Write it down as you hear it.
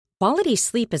Quality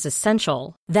sleep is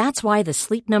essential. That's why the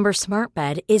Sleep Number Smart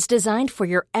Bed is designed for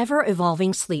your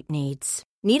ever-evolving sleep needs.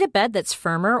 Need a bed that's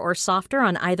firmer or softer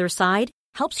on either side?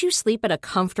 Helps you sleep at a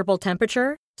comfortable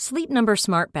temperature? Sleep Number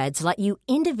Smart Beds let you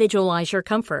individualize your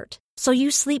comfort, so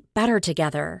you sleep better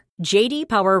together. J.D.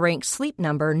 Power ranks Sleep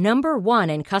Number number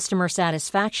one in customer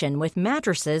satisfaction with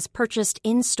mattresses purchased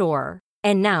in-store.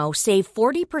 And now, save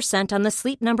 40% on the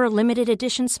Sleep Number Limited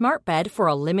Edition Smart Bed for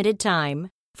a limited time.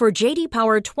 For J.D.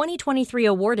 Power 2023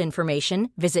 award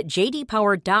information, visit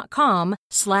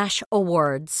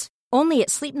jdpower.com/awards. Only at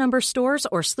Sleep Number stores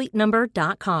or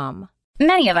sleepnumber.com.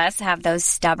 Many of us have those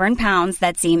stubborn pounds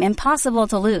that seem impossible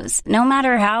to lose, no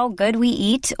matter how good we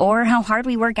eat or how hard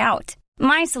we work out.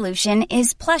 My solution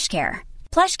is PlushCare.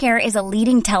 PlushCare is a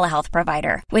leading telehealth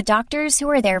provider with doctors who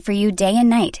are there for you day and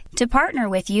night to partner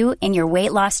with you in your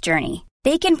weight loss journey.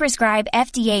 They can prescribe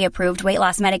FDA-approved weight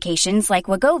loss medications like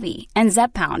Wegovy and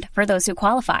Zepbound for those who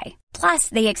qualify. Plus,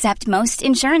 they accept most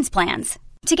insurance plans.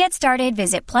 To get started,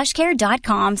 visit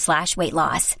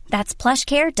plushcare.com/weightloss. That's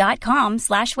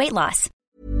plushcare.com/weightloss.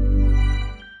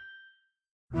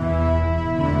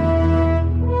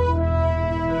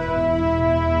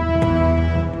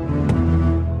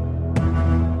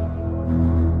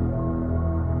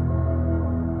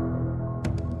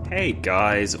 Hey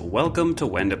guys, welcome to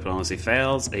When Diplomacy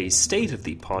Fails, a State of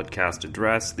the Podcast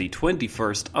address, the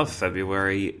 21st of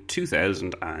February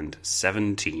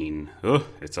 2017.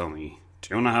 It's only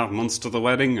 2.5 months to the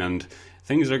wedding, and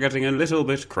things are getting a little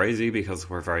bit crazy because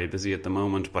we're very busy at the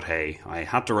moment, but hey, I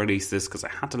had to release this because I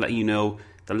had to let you know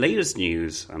the latest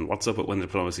news and what's up at When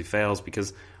Diplomacy Fails,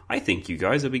 because I think you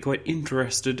guys would be quite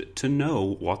interested to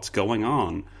know what's going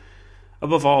on.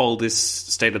 Above all, this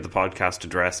State of the Podcast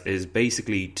address is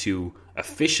basically to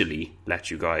officially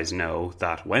let you guys know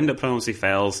that When Diplomacy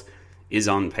Fails is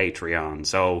on Patreon.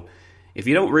 So if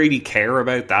you don't really care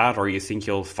about that, or you think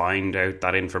you'll find out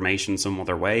that information some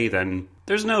other way, then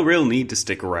there's no real need to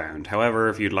stick around. However,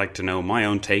 if you'd like to know my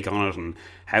own take on it and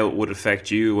how it would affect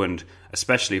you, and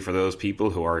especially for those people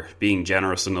who are being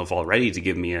generous enough already to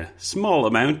give me a small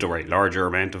amount or a larger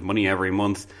amount of money every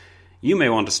month, you may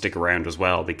want to stick around as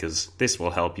well, because this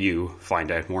will help you find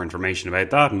out more information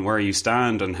about that and where you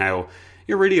stand and how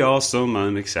you're really awesome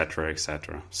and etc,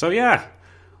 etc. So yeah,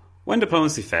 When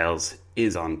Diplomacy Fails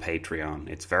is on Patreon.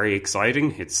 It's very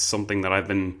exciting. It's something that I've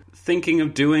been thinking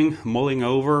of doing, mulling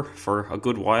over for a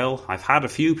good while. I've had a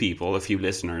few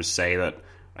listeners say that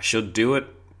I should do it,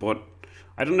 but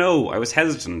I don't know, I was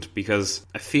hesitant because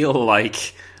I feel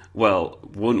like, well,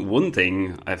 one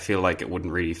thing, I feel like it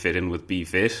wouldn't really fit in with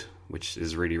BeFit, which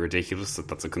is really ridiculous that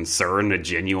that's a concern, a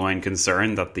genuine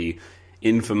concern, that the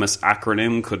infamous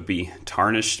acronym could be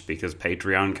tarnished because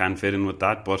Patreon can't fit in with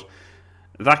that. But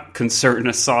that concern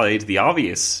aside, the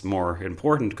obvious, more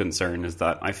important concern is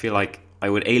that I feel like I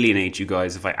would alienate you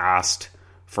guys if I asked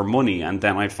for money, and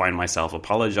then I'd find myself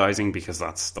apologizing because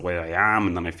that's the way I am,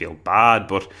 and then I feel bad.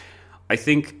 But I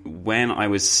think when I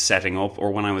was setting up,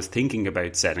 or when I was thinking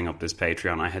about setting up this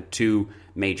Patreon, I had two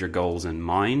major goals in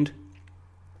mind.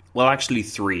 Well, actually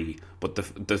three, but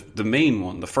the main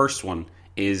one, the first one,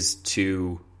 is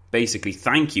to basically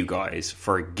thank you guys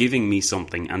for giving me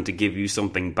something and to give you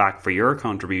something back for your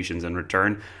contributions in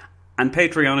return. And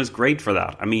Patreon is great for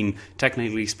that. I mean,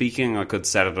 technically speaking, I could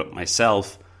set it up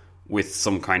myself with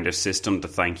some kind of system to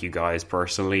thank you guys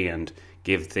personally and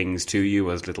give things to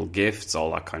you as little gifts,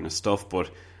 all that kind of stuff. But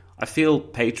I feel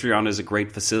Patreon is a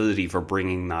great facility for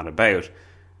bringing that about.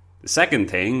 The second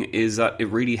thing is that it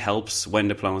really helps When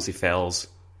Diplomacy Fails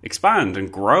expand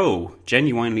and grow,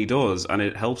 genuinely does, and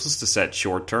it helps us to set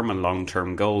short-term and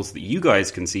long-term goals that you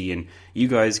guys can see and you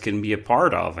guys can be a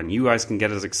part of, and you guys can get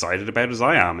as excited about as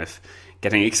I am, if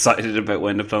getting excited about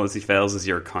When Diplomacy Fails is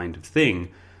your kind of thing.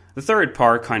 The third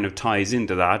part kind of ties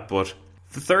into that, but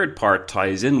the third part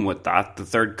ties in with that. The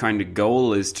third kind of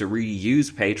goal is to really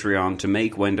use Patreon to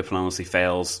make When Diplomacy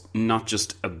Fails not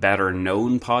just a better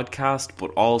known podcast,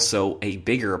 but also a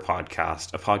bigger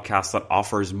podcast, a podcast that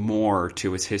offers more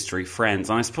to its history friends.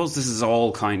 And I suppose this is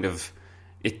all kind of,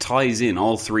 it ties in,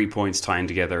 all 3 points tying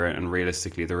together, and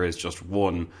realistically there is just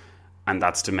one, and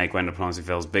that's to make When Diplomacy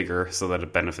Fails bigger so that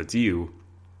it benefits you,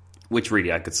 which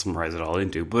really I could summarize it all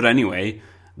into. But anyway,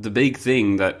 the big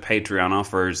thing that Patreon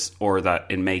offers, or that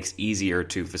it makes easier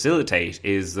to facilitate,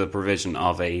 is the provision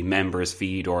of a members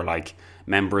feed, or like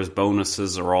members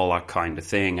bonuses, or all that kind of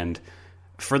thing. And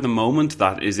for the moment,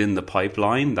 that is in the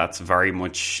pipeline. That's very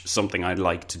much something I'd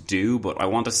like to do, but I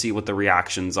want to see what the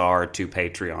reactions are to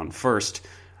Patreon first.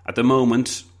 At the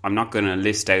moment, I'm not going to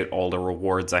list out all the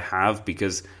rewards I have,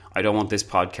 because I don't want this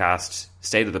podcast,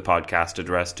 State of the Podcast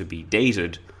address, to be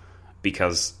dated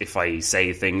because if I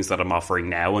say things that I'm offering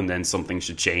now and then something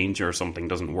should change or something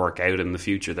doesn't work out in the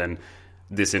future, then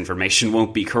this information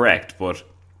won't be correct. But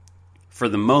for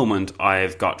the moment,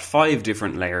 I've got 5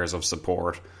 different layers of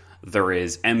support. There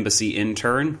is Embassy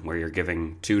Intern, where you're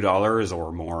giving $2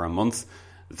 or more a month.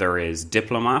 There is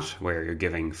Diplomat, where you're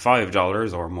giving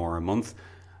 $5 or more a month.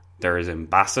 There is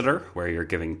Ambassador, where you're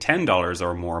giving $10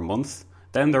 or more a month.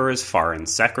 Then there is Foreign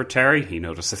Secretary, you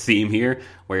notice a theme here,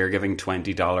 where you're giving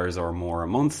 $20 or more a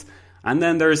month. And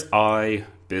then there's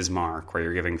Bismarck, where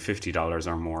you're giving $50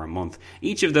 or more a month.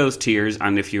 Each of those tiers,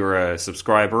 and if you're a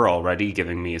subscriber already,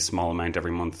 giving me a small amount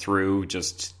every month through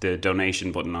just the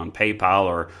donation button on PayPal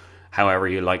or however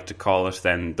you like to call it,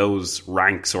 then those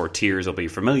ranks or tiers will be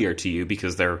familiar to you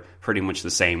because they're pretty much the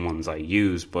same ones I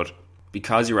use. But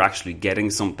because you're actually getting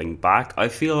something back, I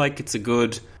feel like it's a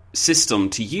good system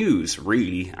to use,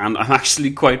 really. And I'm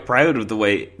actually quite proud of the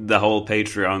way the whole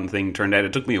Patreon thing turned out.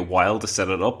 It took me a while to set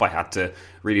it up. I had to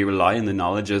really rely on the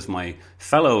knowledge of my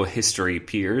fellow history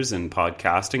peers in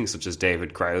podcasting, such as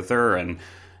David Crowther and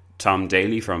Tom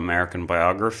Daly from American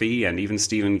Biography, and even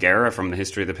Stephen Guerra from the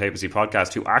History of the Papacy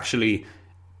podcast, who actually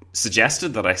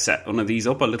suggested that I set one of these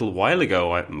up a little while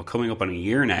ago. I'm coming up on a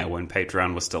year now when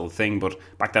Patreon was still a thing, but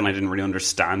back then I didn't really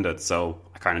understand it, so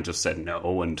I kind of just said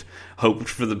no and hoped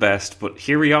for the best. But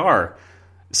here we are.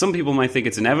 Some people might think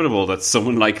it's inevitable that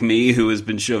someone like me, who has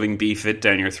been shoving BeFit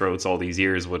down your throats all these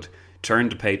years, would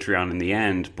turn to Patreon in the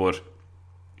end, but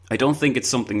I don't think it's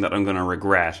something that I'm going to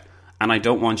regret. And I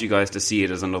don't want you guys to see it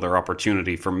as another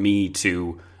opportunity for me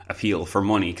to appeal for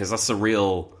money, because that's a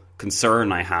real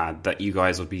concern I had, that you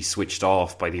guys would be switched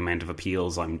off by the amount of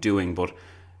appeals I'm doing. But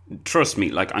trust me,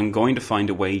 like, I'm going to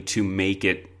find a way to make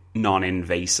it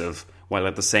non-invasive, while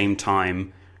at the same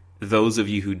time, those of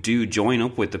you who do join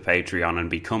up with the Patreon and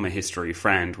become a history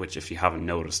friend, which, if you haven't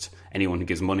noticed, anyone who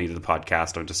gives money to the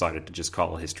podcast, I've decided to just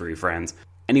call history friends.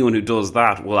 Anyone who does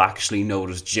that will actually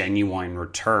notice genuine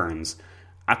returns.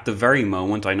 At the very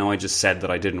moment, I know I just said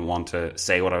that I didn't want to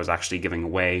say what I was actually giving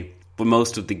away, but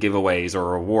most of the giveaways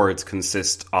or rewards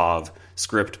consist of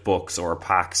script books or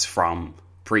packs from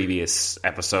previous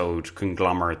episode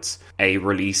conglomerates, a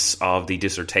release of the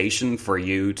dissertation for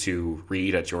you to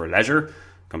read at your leisure,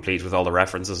 complete with all the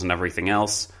references and everything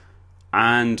else.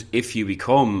 And if you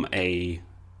become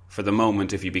for the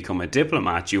moment, if you become a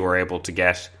diplomat, you are able to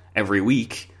get every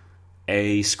week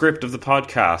a script of the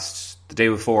podcast the day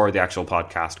before the actual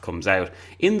podcast comes out.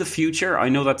 In the future, I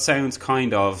know that sounds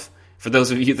kind of, for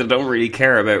those of you that don't really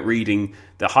care about reading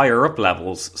the higher up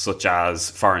levels, such as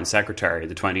Foreign Secretary,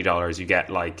 the $20, you get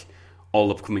like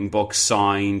all upcoming books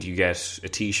signed, you get a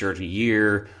t-shirt a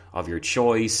year of your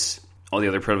choice, all the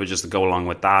other privileges that go along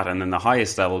with that. And then the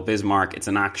highest level, Bismarck, it's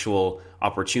an actual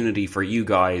opportunity for you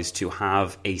guys to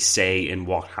have a say in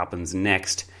what happens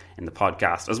next in the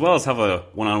podcast, as well as have a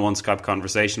one-on-one Skype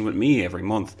conversation with me every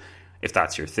month, if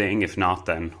that's your thing. If not,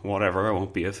 then whatever, I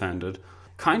won't be offended.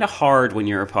 Kind of hard when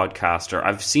you're a podcaster.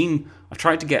 I've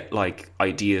tried to get like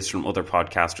ideas from other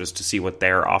podcasters to see what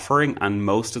they're offering, and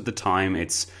most of the time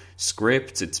it's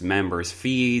scripts, it's members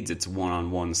feeds, it's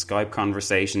one-on-one Skype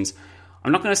conversations.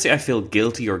 I'm not going to say I feel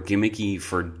guilty or gimmicky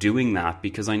for doing that,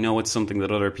 because I know it's something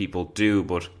that other people do,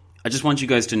 but I just want you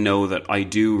guys to know that I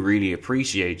do really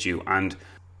appreciate you, and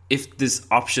if this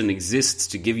option exists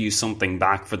to give you something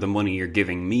back for the money you're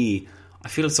giving me, I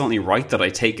feel it's only right that I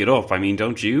take it up. I mean,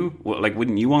 don't you? Like,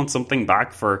 wouldn't you want something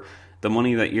back for the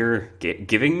money that you're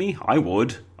giving me? I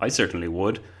would. I certainly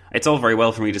would. It's all very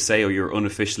well for me to say, oh, you're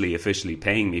officially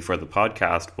paying me for the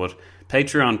podcast, but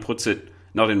Patreon puts it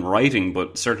not in writing,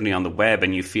 but certainly on the web,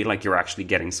 and you feel like you're actually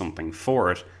getting something for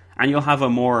it. And you'll have a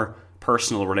more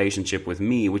personal relationship with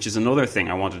me, which is another thing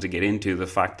I wanted to get into, the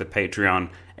fact that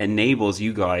Patreon enables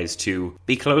you guys to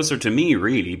be closer to me,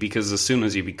 really, because as soon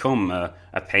as you become a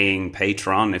paying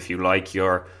patron, if you like,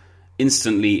 you're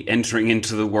instantly entering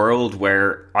into the world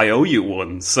where I owe you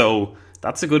one. So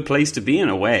that's a good place to be in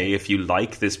a way, if you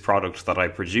like this product that I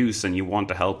produce and you want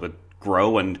to help it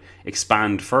grow and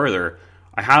expand further.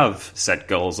 I have set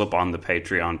goals up on the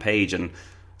Patreon page, and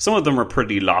some of them are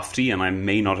pretty lofty and I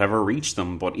may not ever reach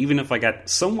them, but even if I get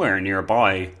somewhere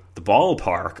nearby the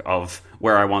ballpark of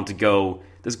where I want to go,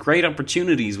 there's great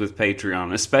opportunities with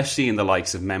Patreon, especially in the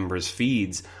likes of members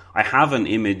feeds. I have an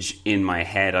image in my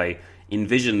head. I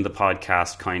envision the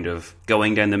podcast kind of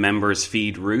going down the members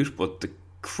feed route, but the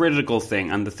critical thing,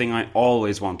 and the thing I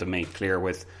always want to make clear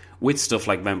with stuff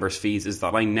like members feeds, is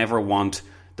that I never want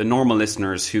the normal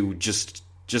listeners who just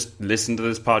listen to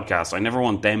this podcast, I never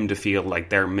want them to feel like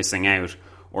they're missing out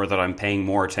or that I'm paying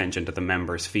more attention to the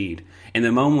members feed. In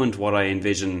the moment, what I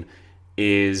envision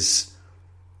is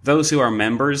Those who are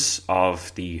members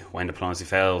of the When Diplomacy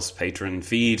Fails Patreon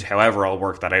feed, however I'll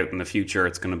work that out in the future,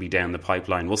 it's going to be down the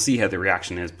pipeline. We'll see how the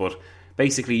reaction is, but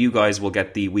basically you guys will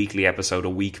get the weekly episode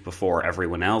a week before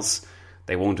everyone else.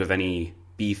 They won't have any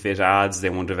BFit ads,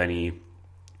 they won't have any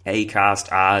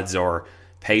Acast ads or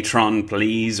Patreon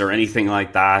please or anything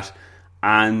like that.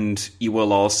 And you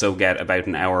will also get about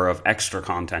an hour of extra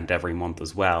content every month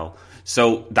as well.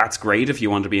 So that's great if you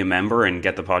want to be a member and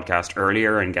get the podcast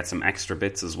earlier and get some extra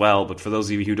bits as well. But for those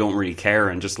of you who don't really care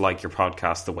and just like your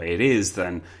podcast the way it is,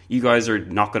 then you guys are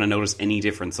not going to notice any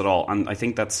difference at all. And I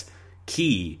think that's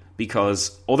key,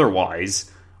 because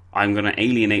otherwise I'm going to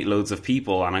alienate loads of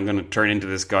people and I'm going to turn into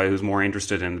this guy who's more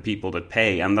interested in the people that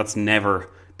pay. And that's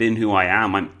never been who I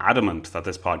am. I'm adamant that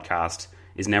this podcast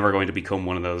is never going to become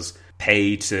one of those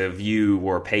pay to view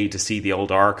or pay to see the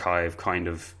old archive kind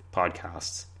of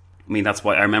podcasts. I mean, that's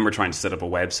why I remember trying to set up a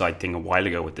website thing a while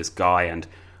ago with this guy, and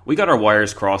we got our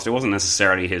wires crossed. It wasn't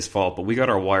necessarily his fault, but we got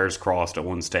our wires crossed at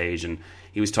one stage, and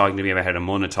he was talking to me about how to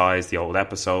monetize the old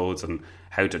episodes and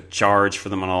how to charge for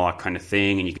them and all that kind of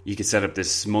thing. And you could set up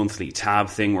this monthly tab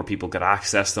thing where people could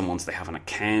access them once they have an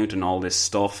account and all this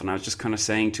stuff. And I was just kind of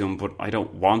saying to him, but I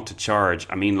don't want to charge.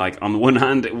 I mean, like, on the one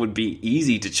hand, it would be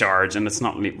easy to charge, and it's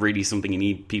not really something you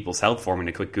need people's help for. I mean,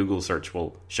 a quick Google search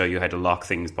will show you how to lock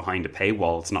things behind a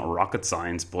paywall. It's not rocket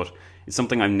science, but it's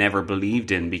something I've never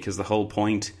believed in, because the whole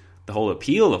point, the whole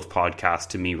appeal of podcasts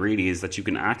to me really is that you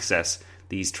can access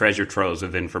these treasure troves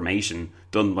of information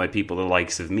done by people the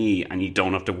likes of me, and you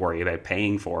don't have to worry about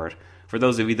paying for it. For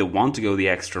those of you that want to go the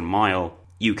extra mile,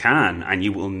 you can, and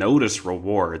you will notice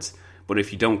rewards. But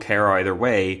if you don't care either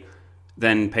way,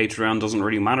 then Patreon doesn't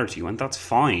really matter to you, and that's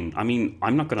fine. I mean,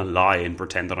 I'm not going to lie and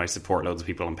pretend that I support loads of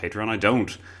people on Patreon. I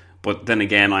don't. But then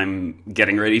again, I'm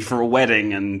getting ready for a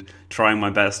wedding and trying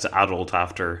my best to adult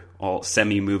after all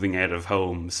semi-moving out of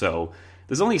home, so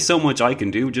there's only so much I can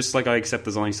do, just like I accept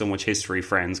there's only so much history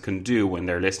friends can do when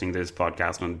they're listening to this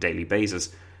podcast on a daily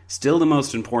basis. Still, the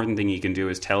most important thing you can do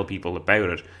is tell people about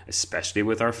it, especially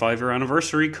with our 5-year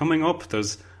anniversary coming up.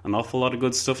 There's an awful lot of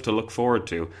good stuff to look forward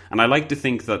to. And I like to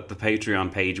think that the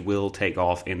Patreon page will take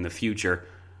off in the future,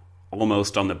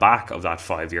 almost on the back of that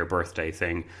 5-year birthday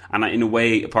thing. And in a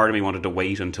way, a part of me wanted to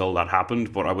wait until that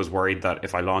happened, but I was worried that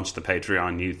if I launched the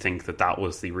Patreon, you'd think that that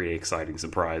was the really exciting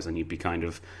surprise, and you'd be kind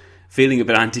of feeling a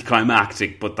bit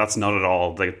anticlimactic, but that's not at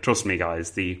all. Like, trust me,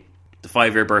 guys, the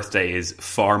 5-year birthday is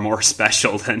far more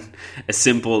special than a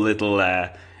simple little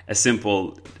a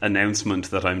simple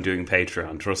announcement that I'm doing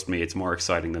Patreon. Trust me, it's more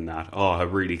exciting than that. Oh, I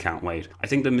really can't wait. I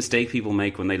think the mistake people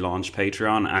make when they launch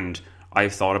Patreon, and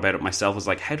I've thought about it myself, is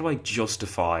like, how do I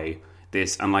justify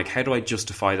this? And like, how do I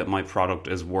justify that my product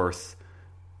is worth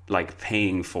like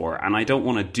paying for? And I don't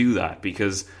want to do that,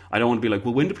 because I don't want to be like,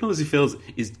 well, When Diplomacy Fails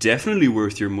is definitely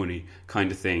worth your money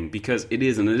kind of thing, because it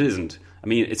is and it isn't. I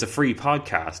mean, it's a free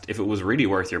podcast. If it was really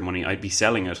worth your money, I'd be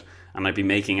selling it, and I'd be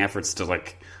making efforts to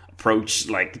like approach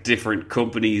like different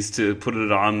companies to put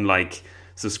it on like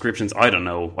subscriptions. I don't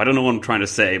know what I'm trying to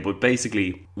say, but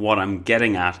basically what I'm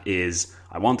getting at is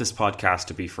I want this podcast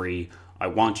to be free. I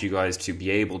want you guys to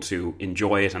be able to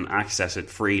enjoy it and access it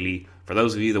freely. For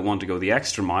those of you that want to go the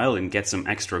extra mile and get some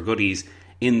extra goodies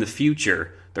in the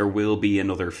future, there will be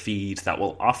another feed that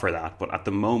will offer that. But at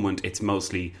the moment, it's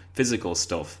mostly physical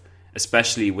stuff,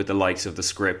 especially with the likes of the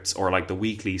scripts or like the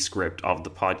weekly script of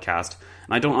the podcast.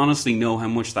 And I don't honestly know how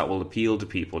much that will appeal to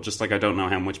people, just like I don't know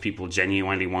how much people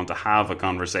genuinely want to have a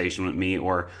conversation with me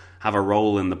or have a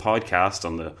role in the podcast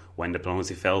on the When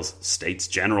Diplomacy Fails States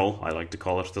General, I like to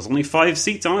call it. There's only 5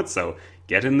 seats on it, so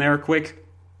get in there quick.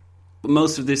 But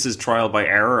most of this is trial by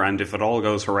error, and if it all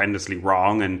goes horrendously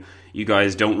wrong and you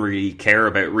guys don't really care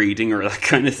about reading or that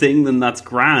kind of thing, then that's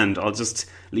grand. I'll just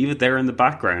leave it there in the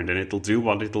background and it'll do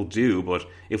what it'll do. But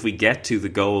if we get to the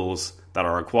goals that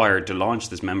are required to launch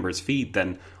this members feed,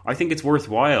 then I think it's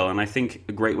worthwhile. And I think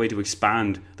a great way to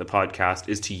expand the podcast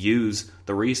is to use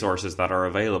the resources that are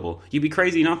available. You'd be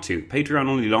crazy not to. Patreon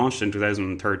only launched in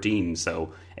 2013,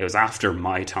 so it was after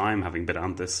my time, having been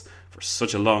on this for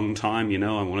such a long time. You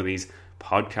know, I'm one of these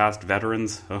podcast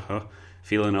veterans.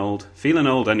 Feeling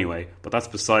old anyway, but that's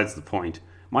besides the point.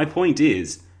 My point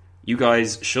is, you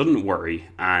guys shouldn't worry,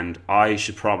 and I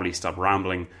should probably stop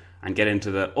rambling and get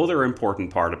into the other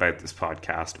important part about this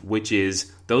podcast, which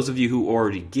is those of you who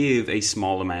already give a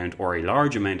small amount or a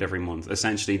large amount every month,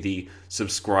 essentially the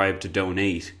subscribe to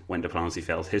donate When Diplomacy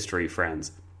Fails history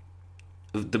friends.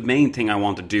 The main thing I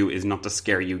want to do is not to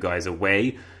scare you guys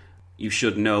away. You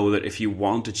should know that if you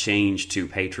want to change to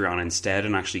Patreon instead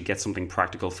and actually get something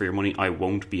practical for your money, I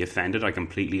won't be offended. I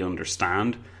completely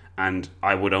understand. And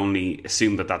I would only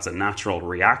assume that that's a natural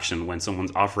reaction when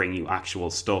someone's offering you actual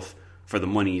stuff for the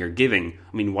money you're giving.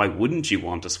 I mean, why wouldn't you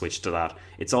want to switch to that?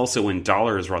 It's also in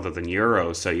dollars rather than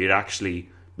euros, so you'd actually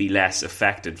be less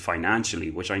affected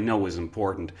financially, which I know is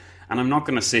important. And I'm not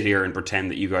going to sit here and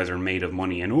pretend that you guys are made of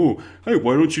money and, oh, hey,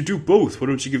 why don't you do both? Why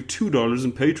don't you give $2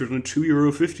 in Patreon and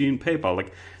 €2.50 in PayPal?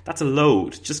 Like, that's a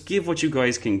load. Just give what you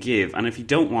guys can give. And if you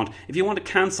want to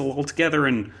cancel altogether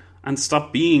and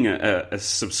stop being a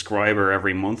subscriber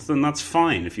every month, then that's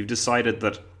fine. If you've decided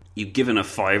that you've given a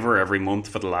 $5 every month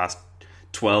for the last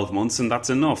 12 months and that's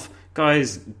enough,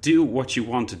 guys, do what you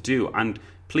want to do. And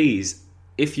please,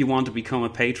 if you want to become a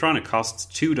patron, it costs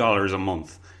 $2 a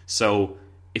month. So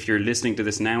if you're listening to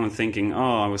this now and thinking,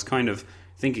 oh, I was kind of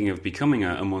thinking of becoming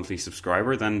a monthly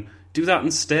subscriber, then do that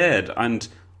instead. And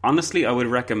honestly, I would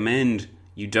recommend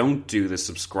you don't do the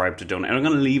subscribe to donate. I'm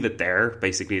going to leave it there,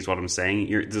 basically, is what I'm saying.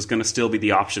 There's going to still be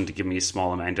the option to give me a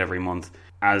small amount every month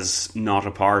as not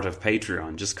a part of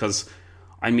Patreon, just because,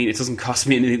 I mean, it doesn't cost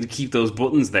me anything to keep those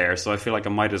buttons there, so I feel like I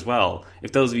might as well.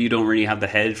 If those of you don't really have the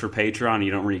head for Patreon,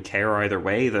 you don't really care either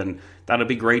way, then that'd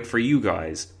be great for you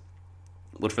guys.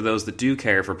 But for those that do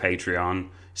care for Patreon,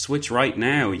 switch right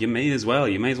now. You may as well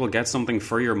get something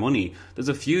for your money. There's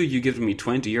a few you giving me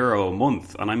 €20 a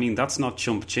month, and I mean, that's not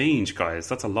chump change, guys.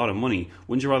 That's a lot of money.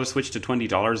 Wouldn't you rather switch to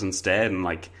 $20 instead and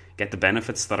like get the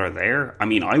benefits that are there? I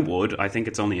mean, I would. I think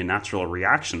it's only a natural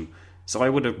reaction. So I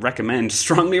would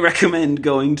strongly recommend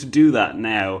going to do that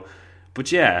now.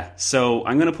 But yeah, so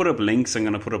I'm going to put up links, I'm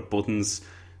going to put up buttons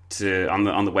on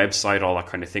the website, all that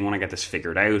kind of thing when I get this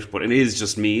figured out. But it's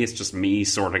just me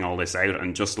sorting all this out,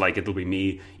 and just like it'll be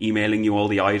me emailing you all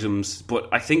the items. But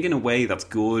I think in a way that's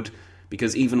good,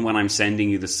 because even when I'm sending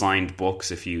you the signed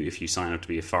books, if you sign up to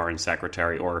be a foreign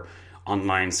secretary, or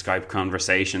online Skype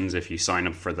conversations, if you sign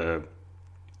up for the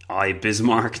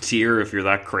Bismarck tier, if you're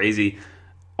that crazy,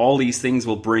 all these things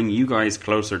will bring you guys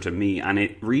closer to me, and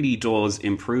it really does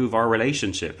improve our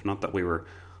relationship. Not that we were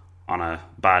on a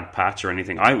bad patch or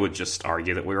anything. I would just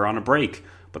argue that we were on a break,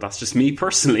 but that's just me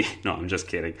personally. No, I'm just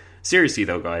kidding. Seriously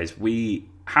though, guys, we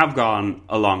have gone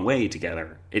a long way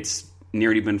together. It's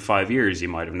nearly been 5 years, you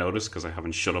might have noticed, because I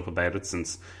haven't shut up about it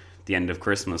since the end of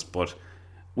Christmas, but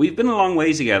we've been a long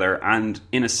way together, and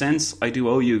in a sense, I do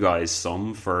owe you guys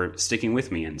some for sticking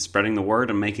with me and spreading the word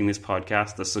and making this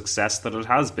podcast the success that it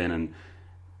has been, and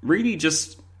really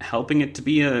just helping it to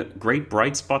be a great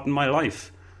bright spot in my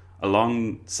life,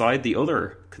 alongside the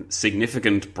other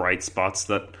significant bright spots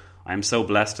that I'm so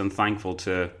blessed and thankful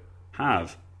to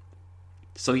have.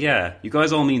 So yeah, you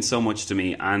guys all mean so much to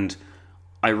me, and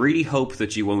I really hope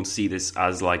that you won't see this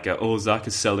as like Zach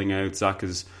is selling out,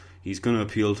 he's going to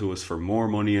appeal to us for more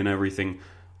money and everything.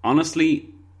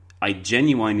 Honestly, I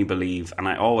genuinely believe, and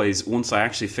once I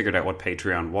actually figured out what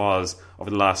Patreon was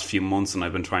over the last few months, and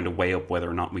I've been trying to weigh up whether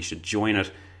or not we should join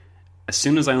it, as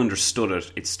soon as I understood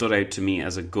it, it stood out to me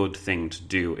as a good thing to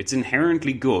do. It's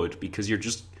inherently good because you're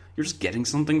just getting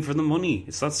something for the money.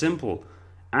 It's that simple.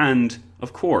 And,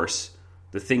 of course,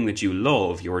 the thing that you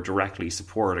love, you're directly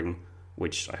supporting,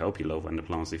 which I hope you love When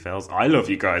Diplomacy Fails. I love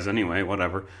you guys anyway,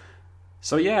 whatever.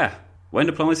 So yeah, When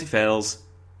Diplomacy Fails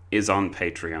is on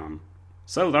Patreon.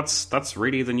 So that's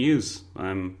really the news.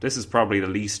 This is probably the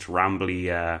least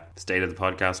rambly state of the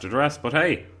podcast address, but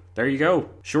hey, there you go.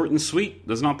 Short and sweet.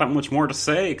 There's not that much more to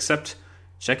say except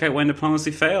check out When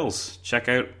Diplomacy Fails. Check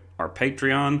out our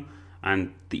Patreon.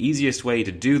 And the easiest way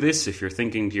to do this, if you're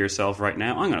thinking to yourself right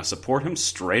now, I'm going to support him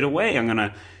straight away. I'm going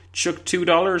to chuck $2,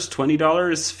 $20,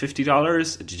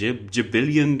 $50, a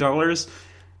jabillion dollars.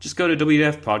 Just go to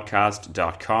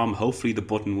wdfpodcast.com. Hopefully the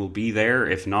button will be there.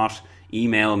 If not,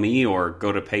 email me or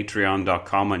go to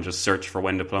patreon.com and just search for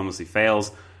When Diplomacy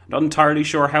Fails. Not entirely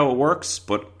sure how it works,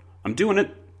 but I'm doing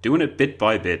it bit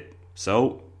by bit.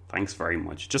 So, thanks very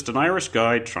much. Just an Irish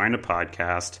guy trying to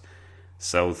podcast.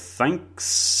 So,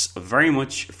 thanks very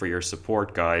much for your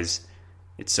support, guys.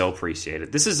 It's so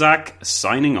appreciated. This is Zach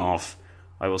signing off.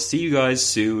 I will see you guys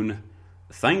soon.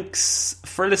 Thanks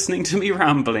for listening to me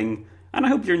rambling. And I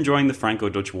hope you're enjoying the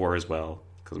Franco-Dutch War as well,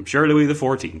 because I'm sure Louis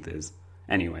XIV is.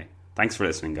 Anyway, thanks for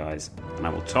listening, guys, and I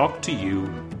will talk to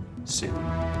you soon.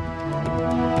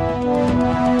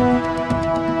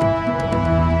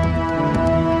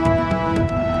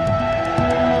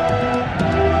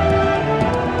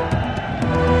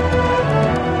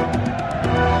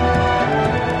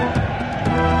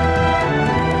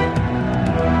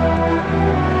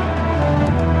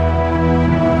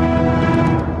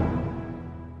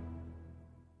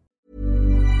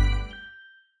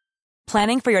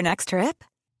 Planning for your next trip?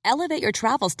 Elevate your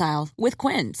travel style with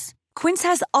Quince. Quince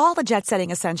has all the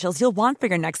jet-setting essentials you'll want for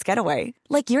your next getaway,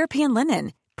 like European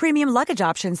linen, premium luggage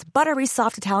options, buttery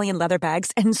soft Italian leather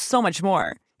bags, and so much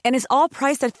more. And is all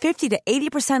priced at 50 to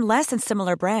 80% less than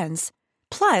similar brands.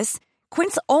 Plus,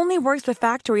 Quince only works with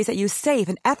factories that use safe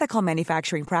and ethical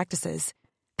manufacturing practices.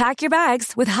 Pack your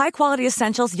bags with high-quality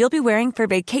essentials you'll be wearing for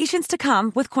vacations to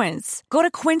come with Quince. Go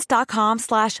to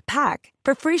quince.com/pack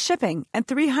for free shipping and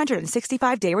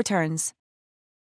 365-day returns.